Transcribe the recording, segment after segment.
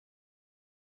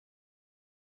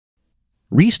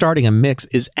Restarting a mix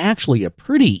is actually a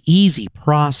pretty easy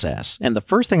process, and the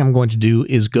first thing I'm going to do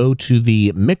is go to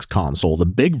the MixConsole, the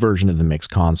big version of the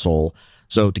MixConsole.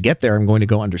 So to get there, I'm going to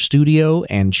go under Studio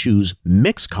and choose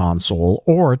MixConsole,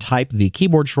 or type the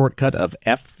keyboard shortcut of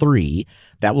F3.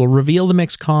 That will reveal the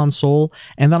MixConsole,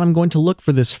 and then I'm going to look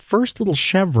for this first little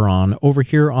chevron over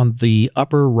here on the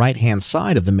upper right-hand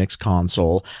side of the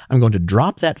MixConsole. I'm going to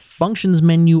drop that Functions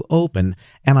menu open,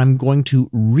 and I'm going to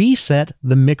reset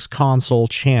the MixConsole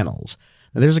channels.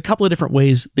 Now, there's a couple of different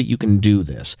ways that you can do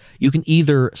this. You can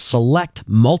either select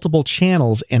multiple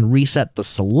channels and reset the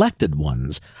selected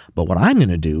ones, but what I'm going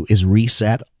to do is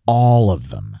reset all of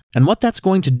them. And what that's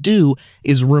going to do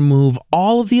is remove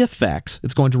all of the effects,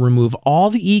 it's going to remove all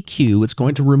the EQ, it's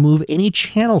going to remove any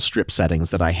channel strip settings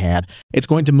that I had, it's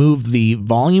going to move the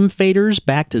volume faders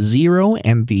back to 0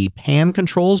 and the pan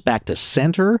controls back to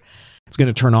center. It's going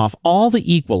to turn off all the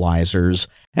equalizers,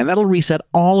 and that'll reset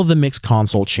all of the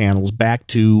MixConsole channels back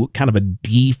to kind of a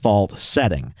default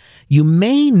setting. You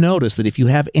may notice that if you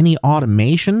have any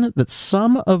automation, that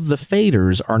some of the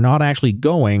faders are not actually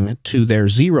going to their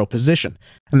 0 position.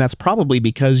 And that's probably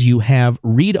because you have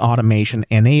read automation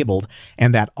enabled,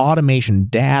 and that automation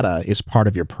data is part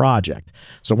of your project.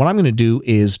 So what I'm going to do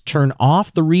is turn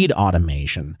off the read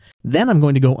automation. Then I'm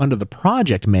going to go under the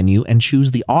project menu and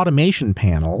choose the automation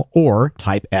panel, or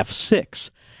type F6.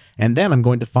 And then I'm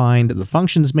going to find the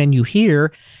functions menu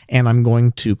here, and I'm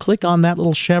going to click on that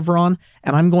little chevron,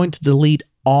 and I'm going to delete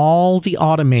all the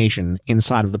automation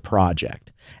inside of the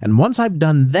project. And once I've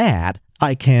done that,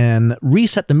 I can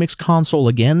reset the MixConsole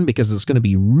again because it's going to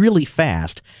be really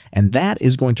fast, and that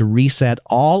is going to reset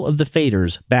all of the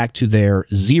faders back to their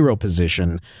 0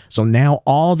 position. So now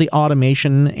all the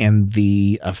automation and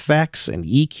the effects and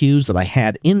EQs that I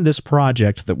had in this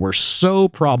project that were so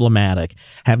problematic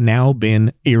have now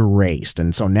been erased.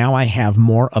 And so now I have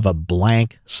more of a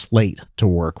blank slate to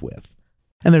work with.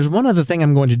 And there's one other thing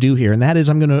I'm going to do here, and that is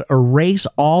I'm going to erase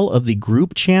all of the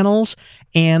group channels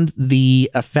and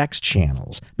the effects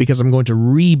channels, because I'm going to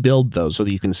rebuild those so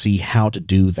that you can see how to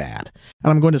do that. And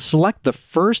I'm going to select the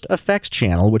first effects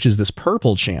channel, which is this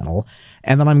purple channel,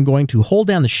 and then I'm going to hold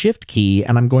down the Shift key,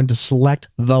 and I'm going to select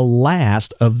the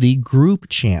last of the group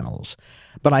channels.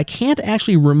 But I can't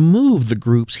actually remove the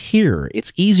groups here.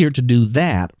 It's easier to do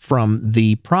that from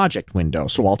the project window.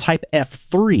 So I'll type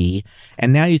F3,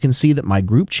 and now you can see that my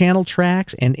group channel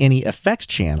tracks and any effects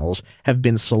channels have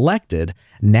been selected.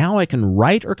 Now I can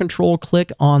right or control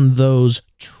click on those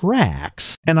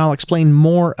tracks, and I'll explain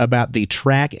more about the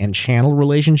track and channel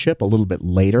relationship a little bit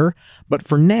later. But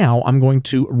for now, I'm going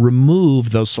to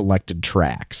remove those selected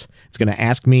tracks. It's going to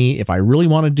ask me if I really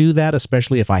want to do that,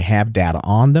 especially if I have data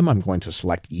on them. I'm going to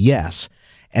select yes.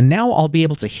 And now I'll be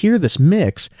able to hear this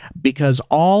mix because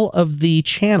all of the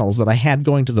channels that I had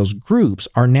going to those groups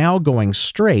are now going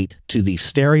straight to the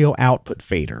stereo output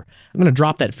fader. I'm going to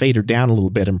drop that fader down a little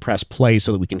bit and press play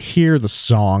so that we can hear the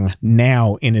song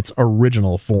now in its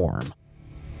original form.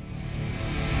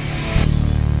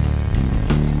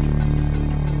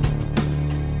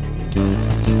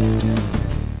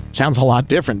 Sounds a lot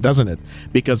different, doesn't it?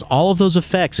 Because all of those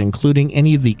effects, including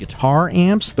any of the guitar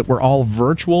amps that were all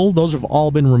virtual, those have all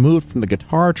been removed from the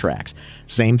guitar tracks.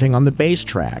 Same thing on the bass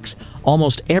tracks.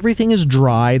 Almost everything is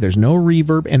dry, there's no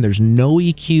reverb, and there's no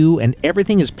EQ, and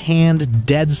everything is panned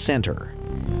dead center.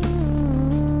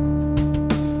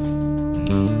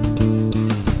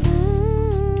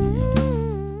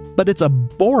 But it's a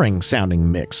boring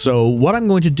sounding mix, so what I'm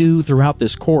going to do throughout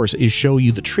this course is show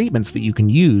you the treatments that you can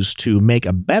use to make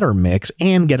a better mix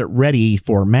and get it ready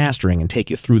for mastering and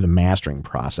take you through the mastering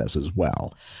process as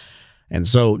well. And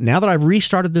so now that I've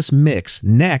restarted this mix,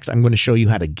 next I'm going to show you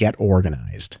how to get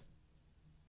organized.